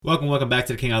Welcome back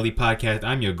to the King Ali podcast.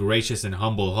 I'm your gracious and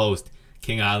humble host,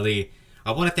 King Ali.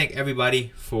 I want to thank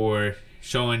everybody for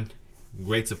showing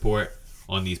great support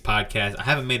on these podcasts. I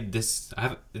haven't made this.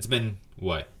 It's been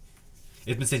what?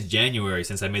 It's been since January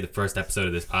since I made the first episode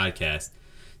of this podcast.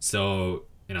 So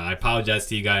I apologize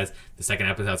to you guys. The second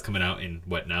episode's coming out in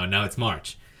what now? Now it's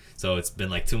March. So it's been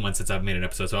like 2 months since I've made an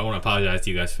episode. So I want to apologize to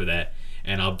you guys for that.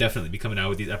 And I'll definitely be coming out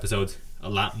with these episodes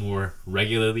a lot more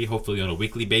regularly, hopefully on a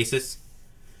weekly basis.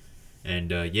 And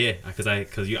because I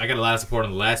got a lot of support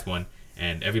on the last one,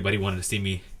 and everybody wanted to see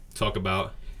me talk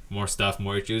about more stuff,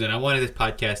 more issues, and I wanted this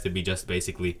podcast to be just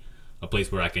basically a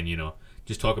place where I can,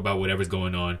 just talk about whatever's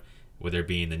going on, whether it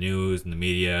be in the news, in the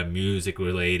media, music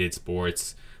related,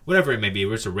 sports, whatever it may be.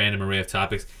 We're just a random array of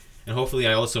topics, and hopefully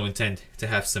I also intend to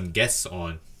have some guests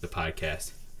on the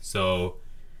podcast. So,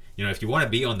 if you want to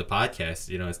be on the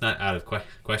podcast, it's not out of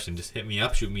question. Just hit me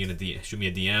up, shoot me a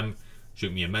DM,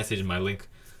 shoot me a message. My link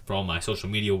for all my social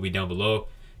media will be down below.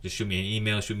 Just shoot me an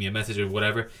email, shoot me a message or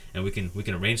whatever, and we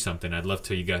can arrange something. I'd love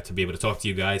to be able to talk to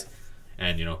you guys,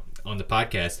 and on the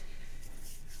podcast.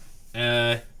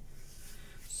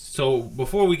 So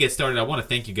before we get started, I want to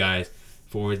thank you guys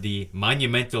for the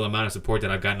monumental amount of support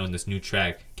that I've gotten on this new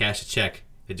track, Cash a Check.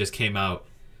 It just came out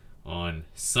on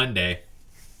Sunday.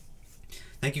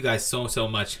 Thank you guys so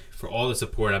much for all the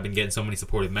support. I've been getting so many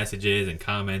supportive messages and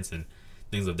comments and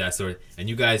things of that sort, and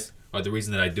you guys are the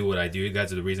reason that I do what I do. You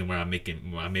guys are the reason where I'm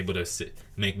able to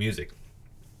make music.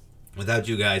 Without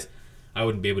you guys, I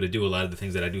wouldn't be able to do a lot of the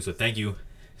things that I do. So thank you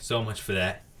so much for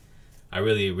that. I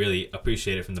really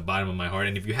appreciate it from the bottom of my heart.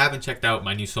 And if you haven't checked out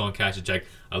my new song, Cash a Check,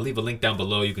 I'll leave a link down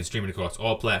below. You can stream it across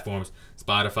all platforms: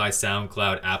 Spotify,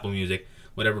 SoundCloud, Apple Music,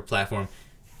 whatever platform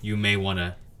you may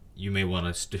wanna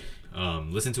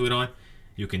listen to it on.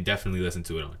 You can definitely listen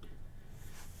to it on.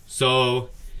 So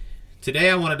today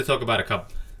I wanted to talk about a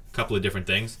couple of different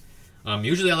things.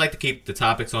 Usually I like to keep the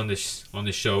topics on this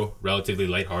show relatively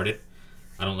lighthearted.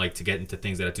 I don't like to get into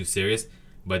things that are too serious,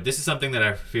 but this is something that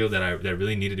I feel that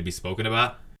really needed to be spoken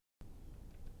about.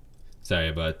 Sorry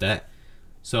about that.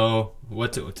 So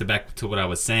back to what I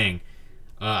was saying.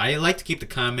 I like to keep the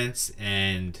comments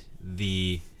and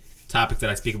the topics that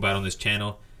I speak about on this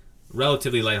channel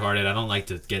relatively lighthearted. I don't like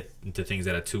to get into things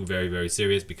that are too very, very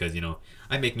serious because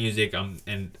I make music.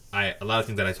 And a lot of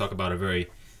things that I talk about are very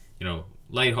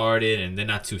lighthearted and they're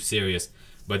not too serious.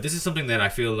 But this is something that I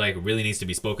feel like really needs to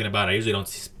be spoken about. I usually don't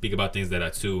speak about things that are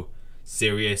too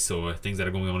serious or things that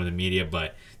are going on in the media,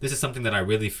 but this is something that I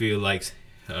really feel like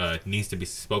needs to be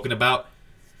spoken about.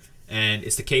 And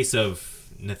it's the case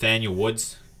of Nathaniel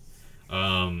Woods.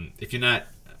 If you're not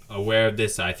aware of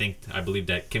this, I believe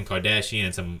that Kim Kardashian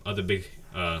and some other big,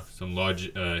 some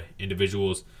large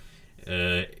individuals, what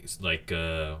was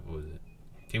it?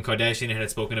 Kim Kardashian had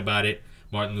spoken about it.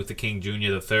 Martin Luther King Jr.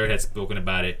 III had spoken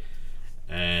about it,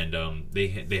 and they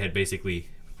had basically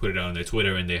put it on their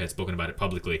Twitter, and they had spoken about it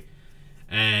publicly.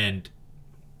 And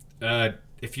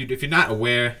if you're not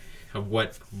aware of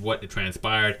what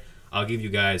transpired, I'll give you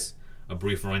guys a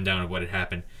brief rundown of what had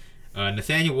happened.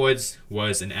 Nathaniel Woods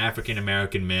was an African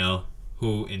American male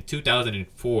who, in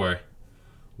 2004,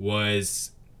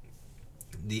 was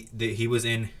he was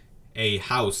in a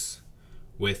house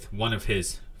with one of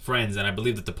his friends, and I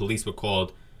believe that the police were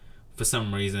called for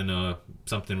some reason,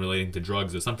 something relating to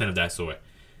drugs or something of that sort.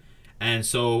 And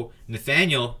so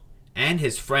Nathaniel and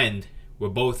his friend were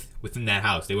both within that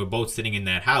house. They were both sitting in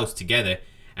that house together,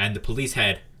 and the police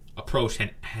had approached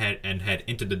and had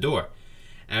entered the door.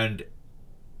 And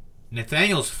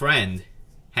Nathaniel's friend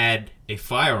had a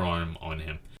firearm on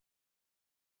him.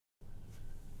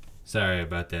 Sorry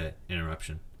about that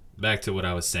interruption. Back to what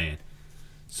I was saying.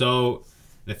 So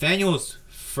Nathaniel's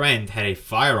friend had a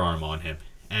firearm on him,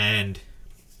 and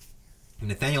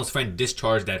Nathaniel's friend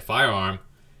discharged that firearm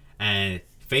and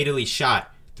fatally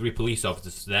shot 3 police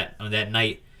officers. On that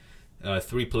night,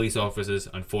 3 police officers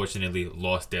unfortunately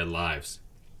lost their lives.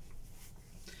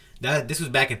 This was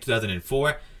back in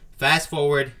 2004. Fast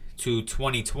forward to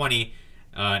 2020,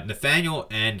 Nathaniel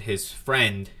and his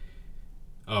friend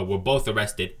were both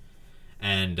arrested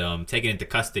and taken into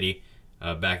custody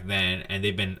back then, and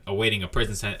they've been awaiting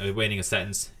a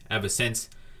sentence ever since.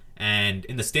 And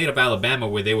in the state of Alabama,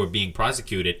 where they were being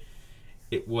prosecuted,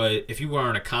 it was, if you were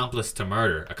an accomplice to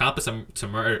murder,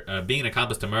 being an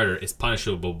accomplice to murder is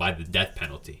punishable by the death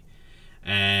penalty.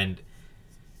 And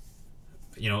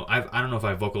I don't know if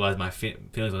I vocalized my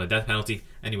feelings on the death penalty.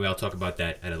 Anyway, I'll talk about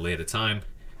that at a later time.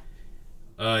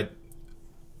 There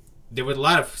were a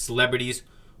lot of celebrities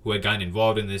who had gotten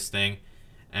involved in this thing,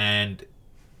 and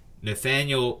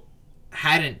Nathaniel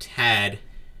hadn't had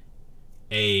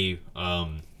a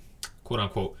quote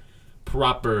unquote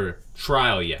proper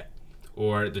trial yet,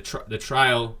 or the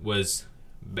trial was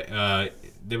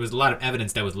there was a lot of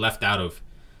evidence that was left out of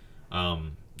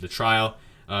the trial.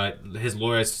 His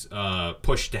lawyers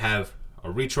pushed to have a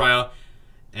retrial,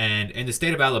 and in the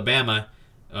state of Alabama,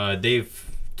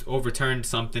 they've overturned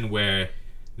something where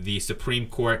the Supreme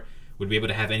Court would be able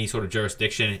to have any sort of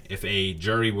jurisdiction if a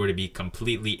jury were to be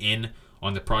completely in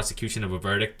on the prosecution of a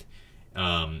verdict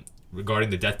regarding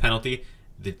the death penalty.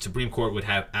 The Supreme Court would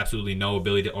have absolutely no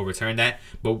ability to overturn that.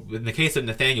 But in the case of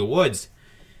Nathaniel Woods,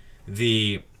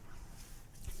 the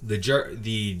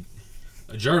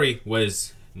jury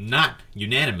was not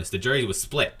unanimous. The jury was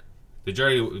split. The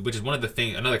jury, which is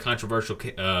another controversial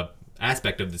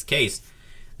aspect of this case,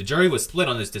 the jury was split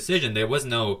on this decision. There was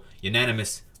no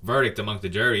unanimous verdict among the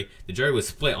jury. The jury was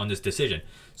split on this decision.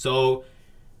 So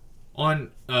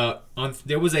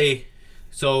unfortunately,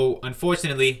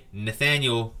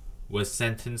 Nathaniel was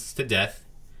sentenced to death,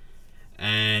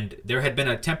 and there had been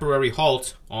a temporary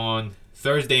halt on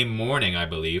Thursday morning, I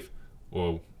believe,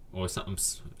 or something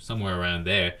somewhere around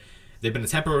there. There'd been a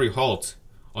temporary halt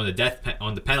on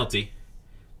the penalty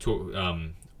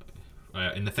to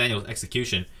in Nathaniel's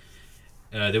execution.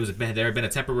 There had been a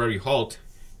temporary halt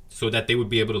so that they would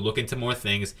be able to look into more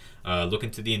things, look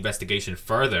into the investigation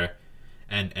further,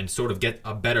 and sort of get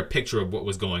a better picture of what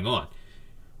was going on.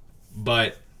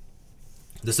 But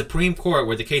the Supreme Court,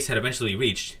 where the case had eventually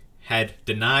reached, had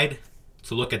denied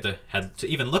to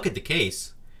even look at the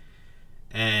case,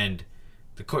 and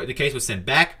the case was sent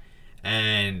back,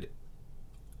 and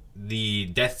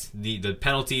the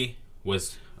penalty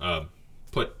was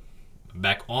put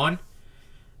back on,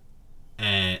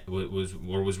 and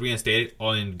was reinstated.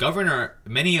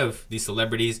 Many of these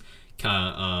celebrities,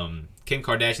 Kim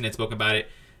Kardashian had spoken about it,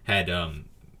 had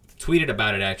tweeted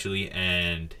about it actually,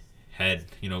 and had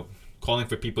calling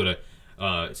for people to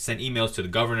send emails to the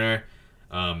governor,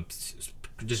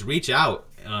 just reach out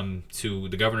to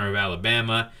the governor of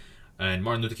Alabama, and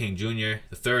Martin Luther King Jr.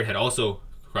 III had also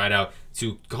cried out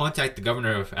to contact the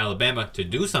governor of Alabama to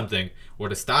do something, or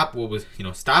to stop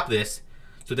stop this,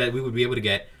 so that we would be able to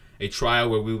get a trial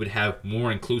where we would have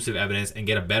more inclusive evidence and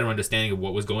get a better understanding of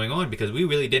what was going on, because we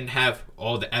really didn't have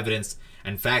all the evidence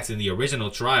and facts in the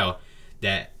original trial,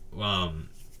 that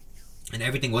and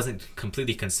everything wasn't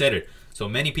completely considered. So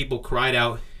many people cried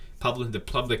out, the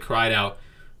public cried out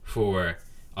for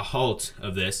a halt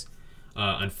of this.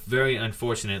 Very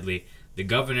unfortunately, the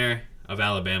governor of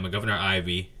Alabama, Governor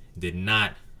Ivey, did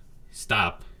not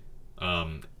stop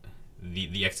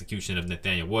the execution of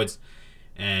Nathaniel Woods,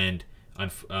 and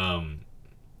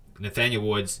Nathaniel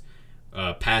Woods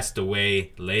passed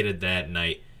away later that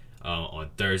night on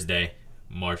Thursday,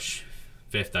 March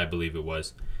 5th, I believe it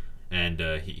was, and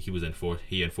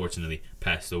he unfortunately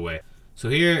passed away. So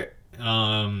here,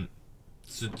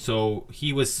 so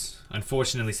he was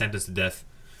unfortunately sentenced to death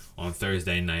on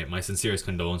Thursday night. My sincerest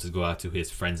condolences go out to his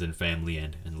friends and family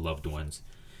and loved ones.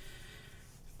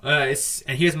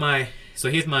 Here's my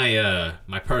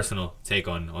my personal take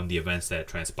on the events that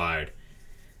transpired.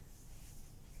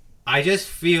 I just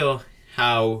feel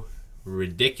how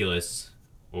ridiculous,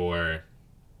 or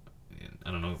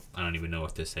I don't even know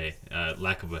what to say.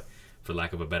 For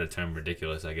lack of a better term,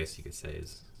 ridiculous, I guess you could say,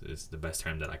 is the best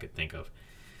term that I could think of.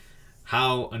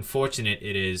 How unfortunate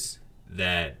it is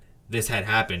that this had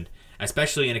happened,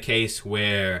 especially in a case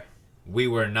where we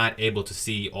were not able to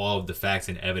see all of the facts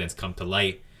and evidence come to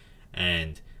light,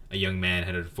 and a young man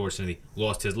had unfortunately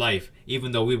lost his life,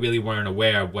 even though we really weren't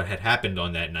aware of what had happened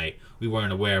on that night. We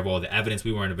weren't aware of all the evidence.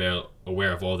 We weren't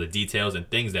aware of all the details and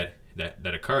things that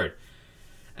occurred.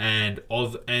 And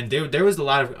there was a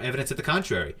lot of evidence to the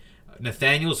contrary.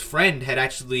 Nathaniel's friend had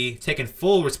actually taken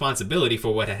full responsibility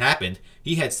for what had happened.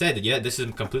 He had said that, yeah, this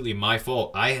is completely my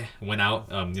fault. I went out,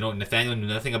 Nathaniel knew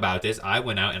nothing about this. I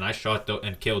went out and I shot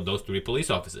and killed those 3 police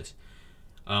officers.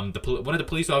 One of the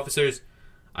police officers,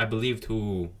 I believed,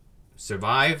 who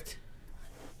survived,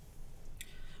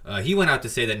 he went out to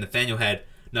say that Nathaniel had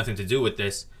nothing to do with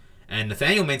this. And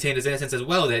Nathaniel maintained his innocence as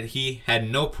well, that he had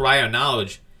no prior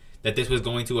knowledge that this was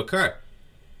going to occur.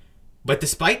 But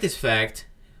despite this fact,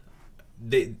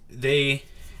 this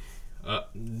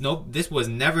was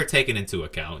never taken into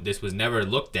account. This was never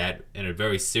looked at in a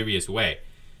very serious way.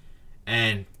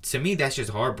 And to me, that's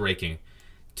just heartbreaking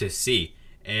to see.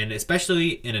 And especially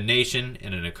in a nation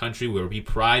and in a country where we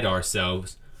pride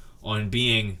ourselves on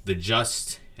being the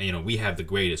just, and we have the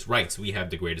greatest rights, we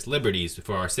have the greatest liberties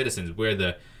for our citizens. We're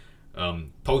the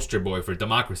poster boy for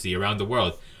democracy around the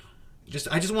world.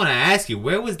 I just want to ask you,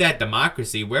 where was that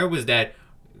democracy? Where was that,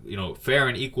 fair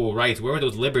and equal rights? Where were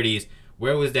those liberties?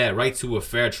 Where was that right to a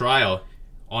fair trial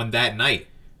on that night?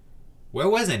 Where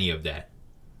was any of that?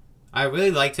 I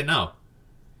really like to know.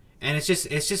 And it's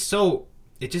just so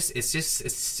it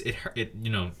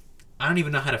I don't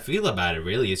even know how to feel about it,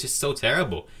 really. It's just so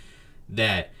terrible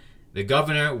that the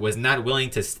governor was not willing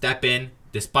to step in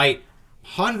despite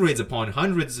hundreds upon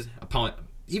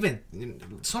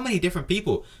even so many different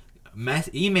people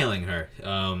emailing her,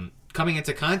 coming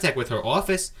into contact with her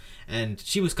office, and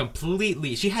she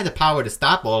had the power to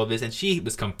stop all of this, and she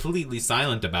was completely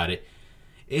silent about it.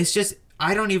 It's just,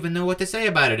 I don't even know what to say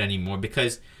about it anymore,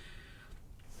 because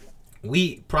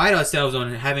we pride ourselves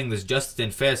on having this just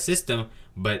and fair system,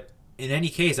 but in any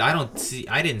case, I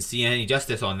didn't see any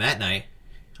justice on that night.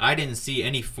 I didn't see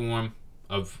any form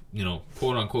of,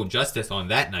 quote unquote justice on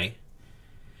that night.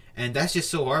 And that's just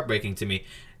so heartbreaking to me.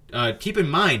 Keep in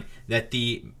mind that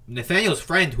the Nathaniel's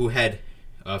friend who had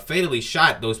fatally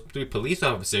shot those 3 police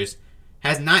officers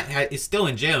is still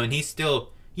in jail, and he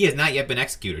has not yet been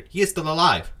executed. He is still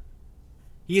alive.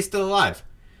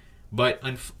 But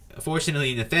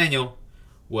unfortunately, Nathaniel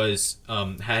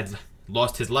had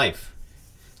lost his life.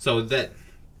 So that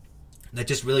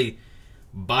just really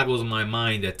boggles my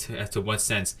mind as to what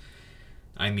sense.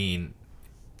 I mean,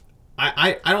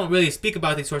 I don't really speak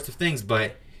about these sorts of things,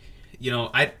 but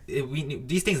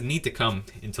these things need to come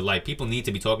into light. People need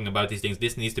to be talking about these things.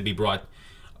 This needs to be brought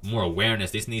more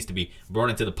awareness. This needs to be brought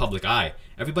into the public eye.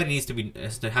 Everybody has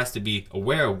to be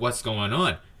aware of what's going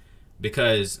on,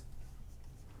 because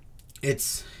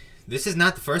this is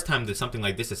not the first time that something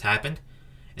like this has happened,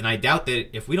 and I doubt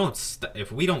that if we don't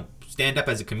stand up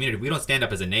as a community, if we don't stand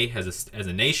up as a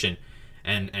nation,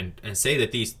 and say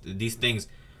that these things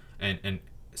and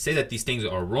say that these things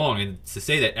are wrong, and to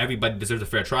say that everybody deserves a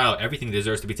fair trial, everything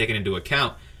deserves to be taken into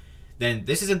account, then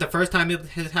this isn't the first time it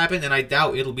has happened, and I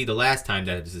doubt it'll be the last time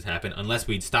that this has happened, unless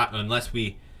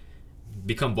we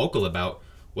become vocal about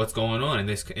what's going on in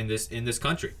this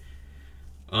country.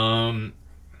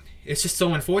 It's just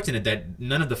so unfortunate that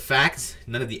none of the facts,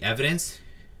 none of the evidence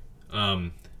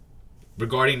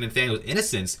regarding Nathaniel's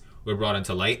innocence were brought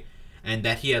into light, and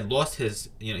that he had lost his,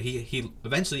 he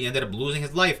eventually ended up losing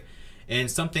his life in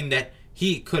something that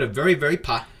he could have very, very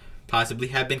possibly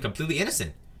have been completely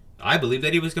innocent. I believe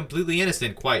that he was completely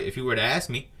innocent. If you were to ask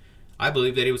me, I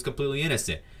believe that he was completely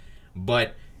innocent.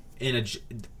 But in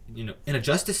a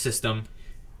justice system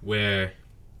where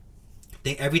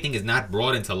everything is not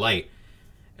brought into light,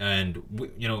 and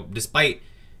despite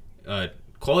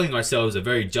calling ourselves a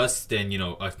very just and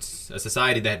a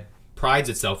society that prides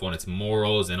itself on its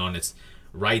morals and on its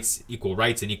rights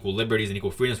and equal liberties and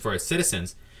equal freedoms for its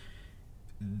citizens,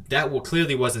 that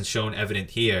clearly wasn't shown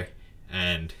evident here,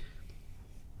 and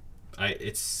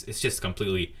it's just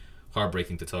completely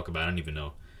heartbreaking to talk about. I don't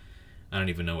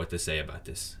even know what to say about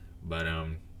this. But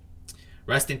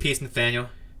rest in peace, Nathaniel,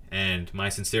 and my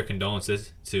sincere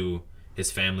condolences to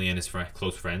his family and his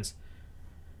close friends.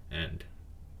 And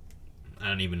I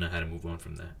don't even know how to move on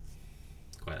from that.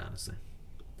 Quite honestly,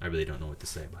 I really don't know what to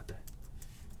say about that.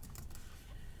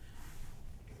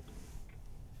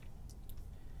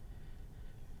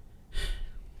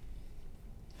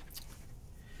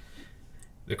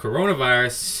 The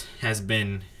coronavirus has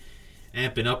been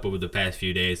amping up over the past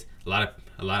few days. A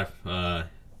lot of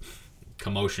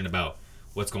commotion about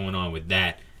what's going on with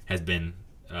that has been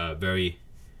very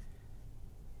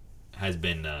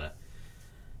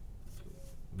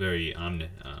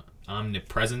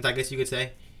omnipresent, I guess you could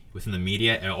say, within the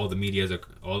media. All the media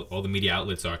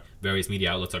outlets various media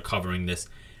outlets are covering this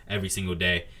every single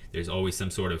day. There's always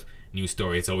some sort of news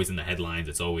story. It's always in the headlines.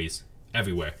 It's always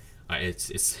everywhere.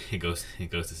 It goes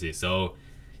to see. So,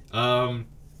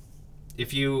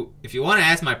 if you want to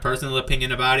ask my personal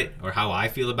opinion about it, or how I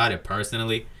feel about it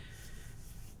personally,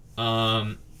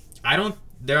 there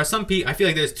are some people. I feel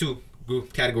like there's two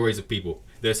categories of people.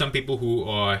 There are some people who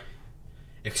are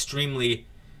extremely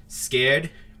scared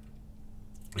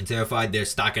and terrified. They're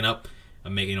stocking up,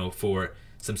 for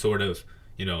some sort of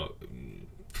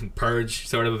purge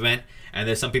sort of event. And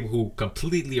there's some people who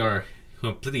completely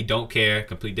don't care,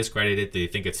 completely discredit it. They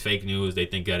think it's fake news. They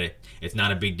think that it's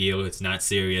not a big deal. It's not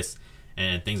serious,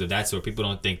 and things of that sort. People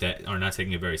don't think that, are not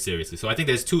taking it very seriously. So I think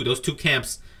those two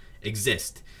camps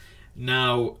exist.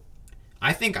 Now,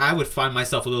 I think I would find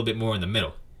myself a little bit more in the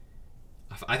middle.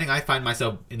 I think I find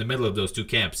myself in the middle of those two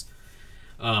camps.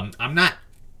 I'm not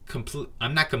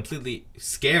completely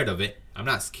scared of it. I'm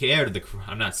not scared that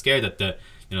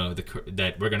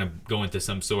that we're gonna go into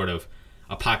some sort of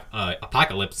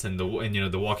apocalypse, and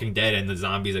the Walking Dead and the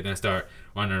zombies are gonna start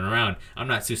running around. I'm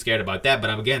not too scared about that, but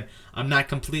I'm not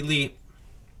completely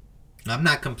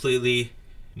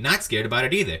not scared about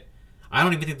it either. I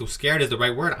don't even think scared is the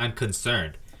right word. I'm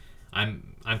concerned.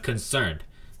 I'm concerned.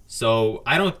 So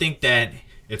I don't think that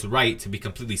it's right to be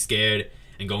completely scared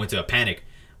and go into a panic.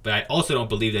 But I also don't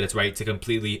believe that it's right to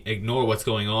completely ignore what's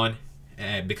going on,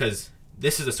 because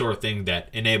this is the sort of thing that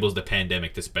enables the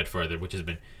pandemic to spread further, which has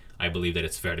been, I believe that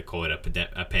it's fair to call it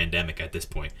a pandemic at this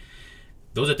point.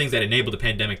 Those are things that enable the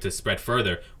pandemic to spread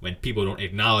further when people don't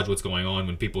acknowledge what's going on,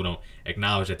 when people don't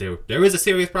acknowledge that there is a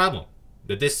serious problem,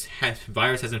 that this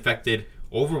virus has infected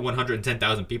over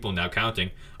 110,000 people now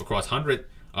counting across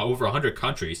over 100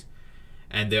 countries,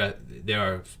 and there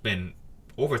have been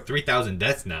over 3,000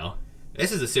 deaths now.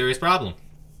 This is a serious problem.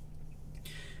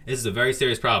 This is a very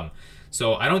serious problem.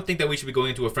 So I don't think that we should be going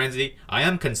into a frenzy. I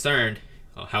am concerned,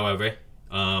 however.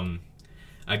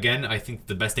 Again, I think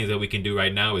the best thing that we can do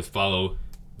right now is follow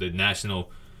the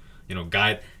national,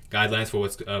 guidelines for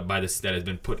what's that has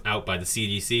been put out by the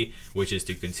CDC, which is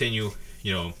to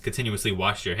continuously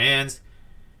wash your hands.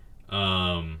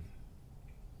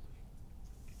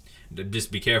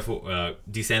 Just be careful.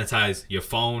 Desanitize your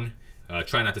phone.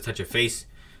 Try not to touch your face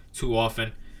too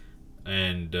often,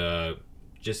 and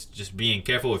just being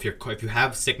careful. If you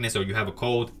have sickness or you have a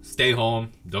cold, stay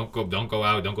home. Don't go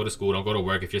out. Don't go to school. Don't go to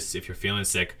work. If you're feeling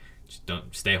sick, just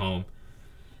don't stay home.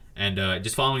 And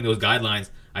just following those guidelines,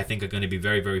 I think, are going to be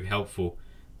very, very helpful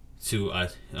to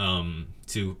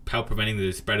help preventing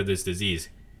the spread of this disease.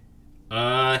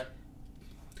 I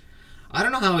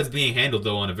don't know how it's being handled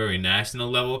though on a very national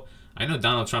level. I know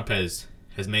Donald Trump has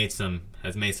made some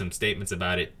statements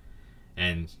about it,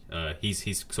 and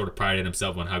he's sort of prided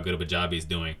himself on how good of a job he's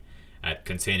doing at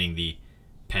containing the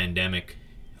pandemic.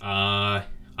 I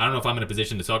don't know if I'm in a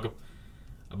position to talk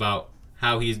about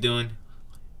how he's doing,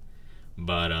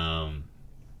 but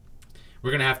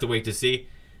we're gonna have to wait to see.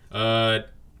 I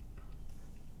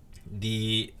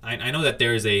know that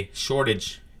there is a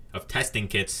shortage of testing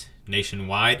kits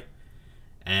nationwide,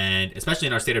 and especially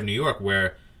in our state of New York,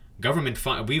 where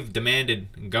we've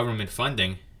demanded government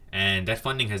funding, and that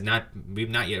funding we've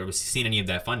not yet seen any of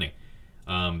that funding.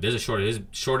 There's a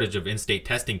shortage of in-state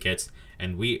testing kits,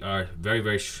 and we are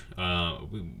very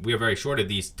short of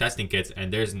these testing kits,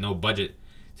 and there's no budget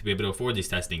to be able to afford these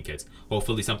testing kits.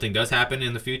 Hopefully something does happen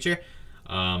in the future.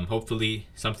 Hopefully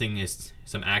some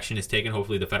action is taken.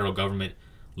 Hopefully the federal government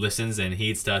listens and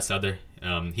heeds to us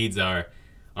heeds our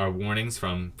warnings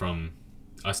from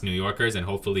us New Yorkers, and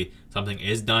hopefully something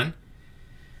is done.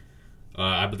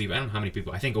 I don't know how many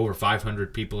people. I think over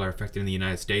 500 people are affected in the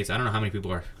United States. I don't know how many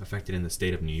people are affected in the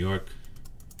state of New York.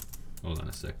 Hold on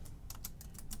a sec.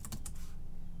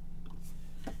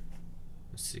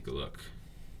 Let's take a look.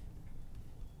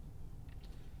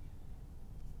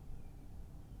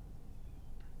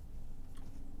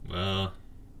 Well,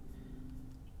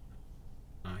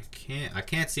 I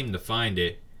can't seem to find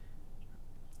it,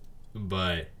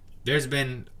 but there's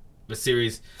been a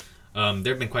series. There have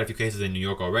been quite a few cases in New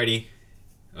York already.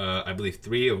 I believe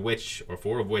 3 of which, or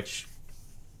 4 of which,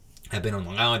 have been on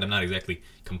Long Island. I'm not exactly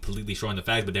completely sure on the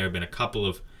facts, but there have been a couple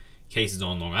of cases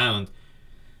on Long Island.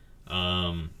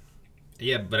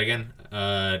 But again,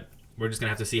 we're just gonna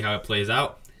have to see how it plays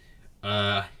out.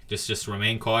 Just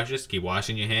remain cautious. Keep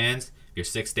washing your hands. If you're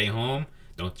sick, stay home.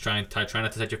 Don't try not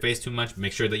to touch your face too much.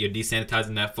 Make sure that you're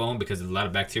desanitizing that phone, because there's a lot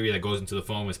of bacteria that goes into the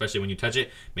phone, especially when you touch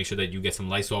it. Make sure that you get some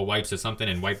Lysol wipes or something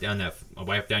and wipe down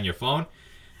your phone.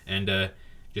 And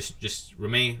just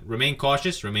remain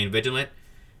cautious, remain vigilant,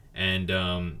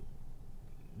 and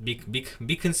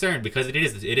be concerned, because it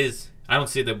is. I don't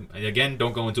see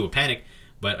don't go into a panic,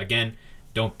 but again,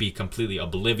 don't be completely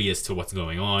oblivious to what's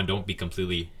going on. Don't be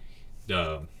completely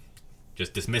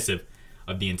just dismissive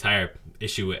of the entire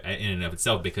issue in and of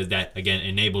itself, because that again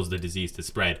enables the disease to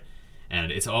spread,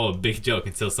 and it's all a big joke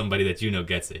until somebody that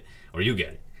gets it, or you get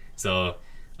it. So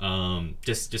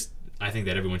just I think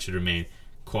that everyone should remain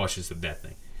cautious of that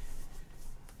thing.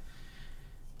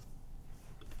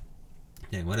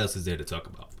 Dang, what else is there to talk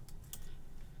about?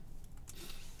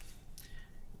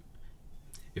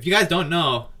 If you guys don't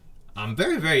know, I'm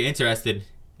very, very interested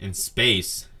in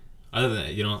space. Other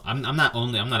than, I'm not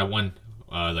a one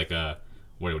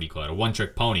what do you call it? A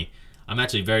one-trick pony. I'm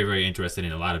actually very, very interested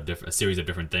in a series of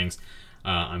different things.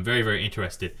 I'm very, very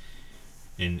interested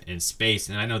in space,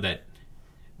 and I know that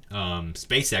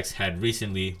SpaceX had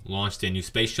recently launched a new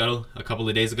space shuttle a couple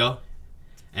of days ago,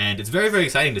 and it's very, very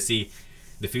exciting to see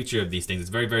the future of these things. It's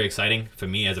very, very exciting for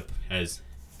me as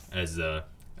a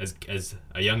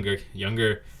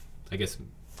younger, I guess,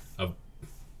 a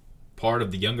part of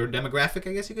the younger demographic,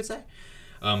 I guess you could say,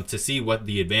 to see what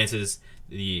the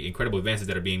incredible advances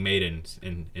that are being made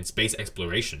in space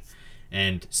exploration.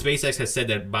 And SpaceX has said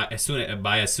that by as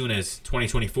soon as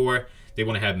 2024, they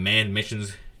want to have manned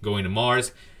missions going to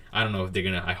Mars. I don't know if they're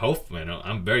gonna. I hope.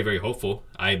 I'm very, very hopeful.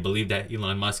 I believe that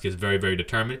Elon Musk is very, very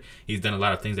determined. He's done a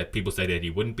lot of things that people said that he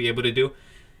wouldn't be able to do,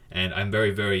 and I'm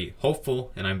very, very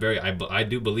hopeful. And I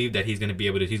do believe that he's gonna be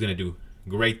able to. He's gonna do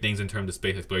great things in terms of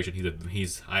space exploration.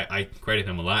 I credit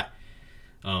him a lot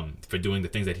for doing the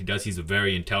things that he does. He's a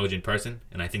very intelligent person,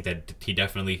 and I think that he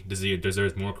definitely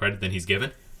deserves more credit than he's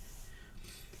given.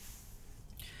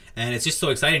 And it's just so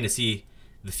exciting to see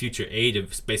the future age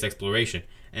of space exploration.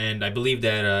 And I believe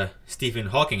that Stephen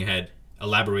Hawking had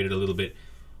elaborated a little bit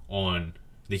on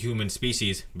the human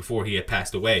species before he had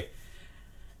passed away.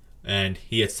 And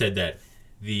he had said that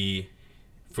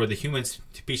for the human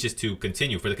species to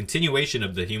continue, for the continuation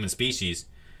of the human species,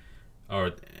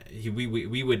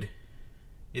 we would,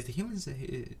 is the humans,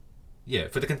 yeah,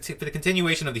 for the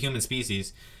continuation of the human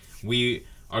species, we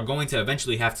are going to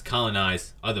eventually have to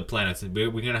colonize other planets. We're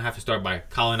going to have to start by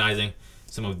colonizing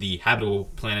some of the habitable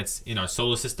planets in our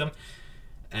solar system,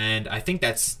 and I think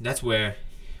that's where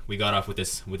we got off with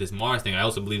this Mars thing. I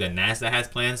also believe that NASA has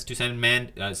plans to send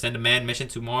a manned mission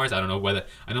to Mars. I don't know whether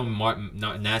I know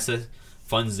NASA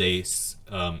funds a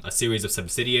series of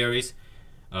subsidiaries,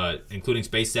 including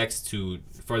SpaceX, to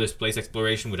further space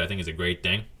exploration, which I think is a great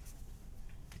thing.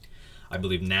 I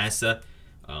believe NASA,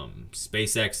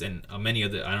 SpaceX, and many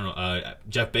other. I don't know.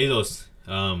 Jeff Bezos.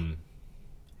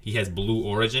 He has Blue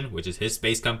Origin, which is his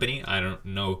space company. I don't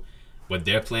know what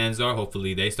their plans are.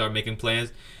 Hopefully, they start making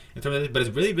plans in terms of this. But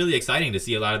it's really, really exciting to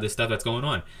see a lot of this stuff that's going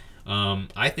on.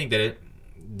 I think that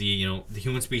the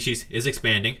human species is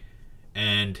expanding,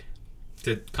 and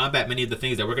to combat many of the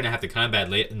things that we're going to have to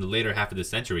combat in the later half of the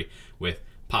century, with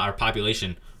our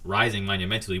population rising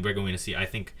monumentally, we're going to see. I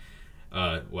think.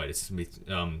 It's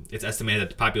estimated that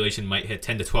the population might hit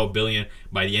 10 to 12 billion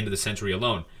by the end of the century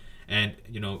alone. And,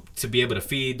 to be able to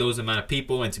feed those amount of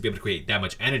people and to be able to create that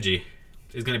much energy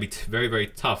is going to be very, very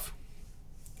tough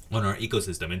on our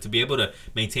ecosystem. And to be able to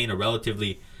maintain a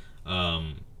relatively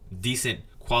decent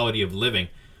quality of living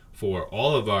for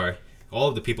all of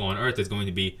the people on Earth is going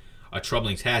to be a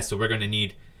troubling task. So we're going to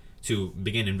need to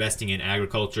begin investing in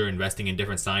agriculture, investing in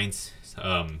different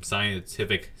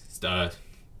scientific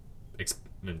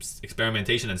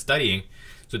experimentation and studying,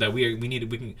 so that we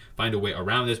can find a way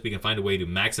around this. We can find a way to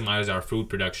maximize our food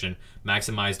production,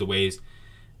 maximize the ways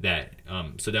that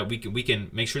so that we can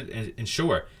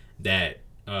ensure that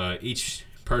each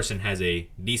person has a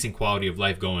decent quality of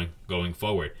life going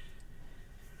forward.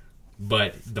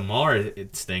 But the Mars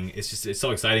thing, it's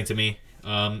so exciting to me.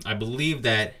 I believe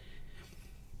that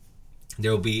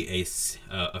there will be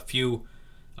a few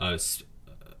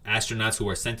astronauts who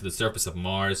are sent to the surface of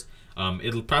Mars.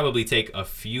 It'll probably take a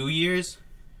few years.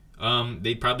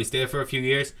 They'd probably stay there for a few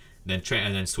years, and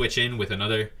then switch in with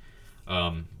another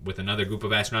group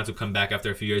of astronauts who come back after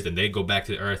a few years. Then they go back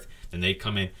to Earth. Then they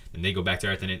come in, and they go back to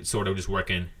Earth, and it's sort of just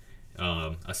working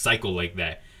a cycle like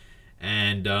that.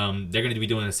 And they're going to be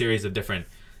doing a series of different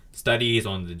studies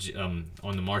on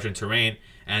the Martian terrain.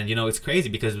 And it's crazy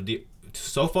because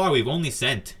so far we've only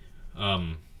sent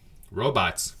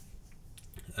robots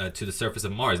to the surface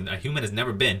of Mars, and a human has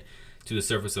never been to the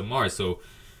surface of Mars. So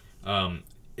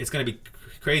it's going to be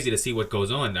crazy to see what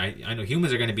goes on. I know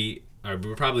humans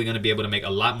we're probably going to be able to make a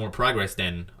lot more progress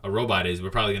than a robot is. We're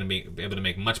probably going to be able to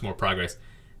make much more progress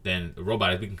than a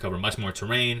robot is. We can cover much more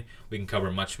terrain. We can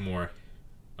cover much more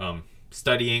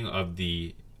studying of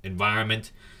the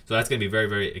environment. So that's going to be very,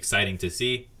 very exciting to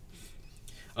see.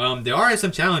 There are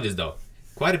some challenges, though.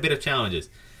 Quite a bit of challenges.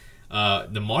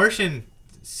 The Martian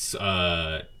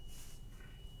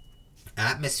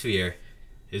atmosphere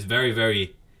is very,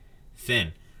 very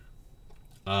thin.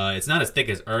 It's not as thick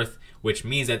as Earth, which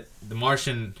means that the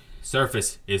Martian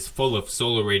surface is full of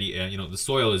solar the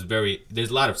soil is there's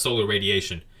a lot of solar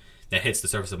radiation that hits the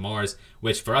surface of Mars,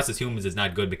 which for us as humans is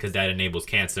not good because that enables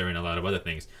cancer and a lot of other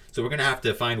things. So we're going to have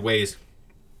to find ways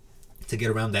to get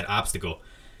around that obstacle.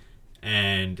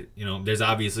 And, there's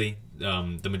obviously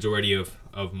the majority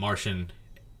of Martian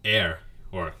air,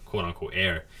 or quote unquote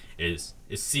air, is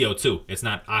CO2. It's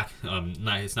not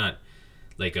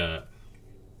like a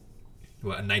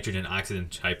nitrogen oxygen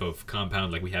type of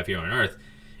compound like we have here on Earth.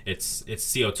 It's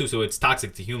CO2, so it's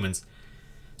toxic to humans.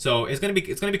 So it's gonna be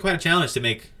quite a challenge to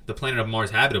make the planet of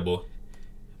Mars habitable.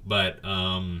 But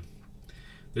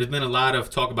there's been a lot of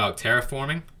talk about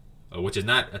terraforming, which is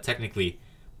not a technically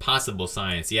possible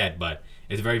science yet, but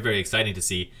it's very, very exciting to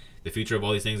see the future of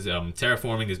all these things.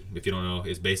 Terraforming is, if you don't know,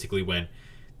 is basically when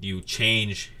you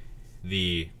change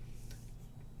the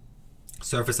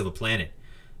surface of a planet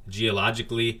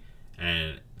geologically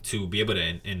and to be able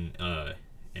to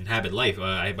inhabit life.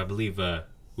 I believe who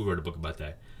wrote a book about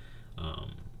that?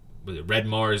 Was it Red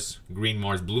Mars, Green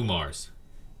Mars, Blue Mars?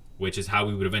 which is how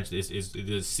we would eventually.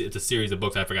 It's a series of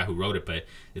books. I forgot who wrote it, but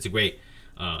it's a great.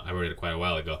 I wrote it quite a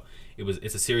while ago.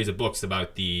 It's a series of books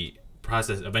about the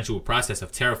eventual process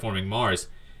of terraforming Mars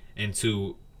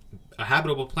into a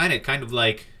habitable planet, kind of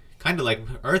like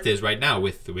Earth is right now,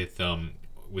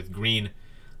 with green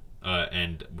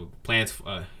and plants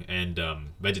and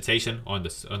vegetation on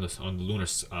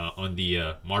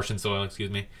the Martian soil,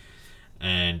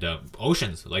 and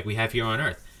oceans like we have here on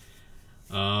Earth.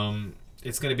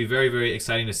 It's going to be very, very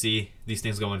exciting to see these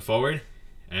things going forward,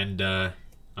 and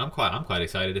I'm quite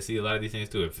excited to see a lot of these things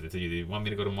too. If you want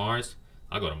me to go to Mars,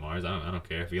 I'll go to Mars. I don't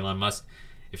care. If Elon Musk,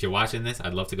 if you're watching this,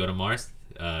 I'd love to go to Mars.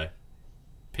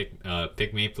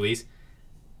 Pick me, please.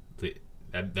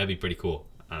 That'd be pretty cool,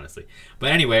 honestly. But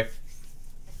anyway,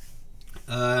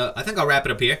 I think I'll wrap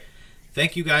it up here.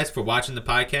 Thank you guys for watching the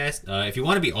podcast. If you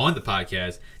want to be on the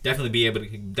podcast,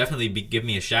 definitely give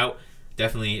me a shout.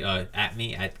 Definitely at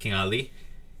me at King Ali,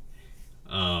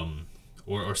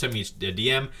 or send me a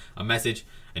DM, a message,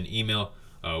 an email,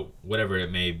 whatever it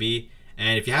may be.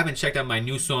 And if you haven't checked out my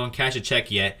new song Cash a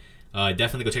Check yet,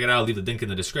 definitely go check it out. I'll leave the link in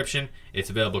the description. It's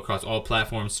available across all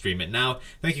platforms. Stream it now.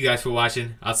 Thank you guys for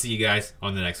watching. I'll see you guys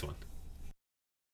on the next one.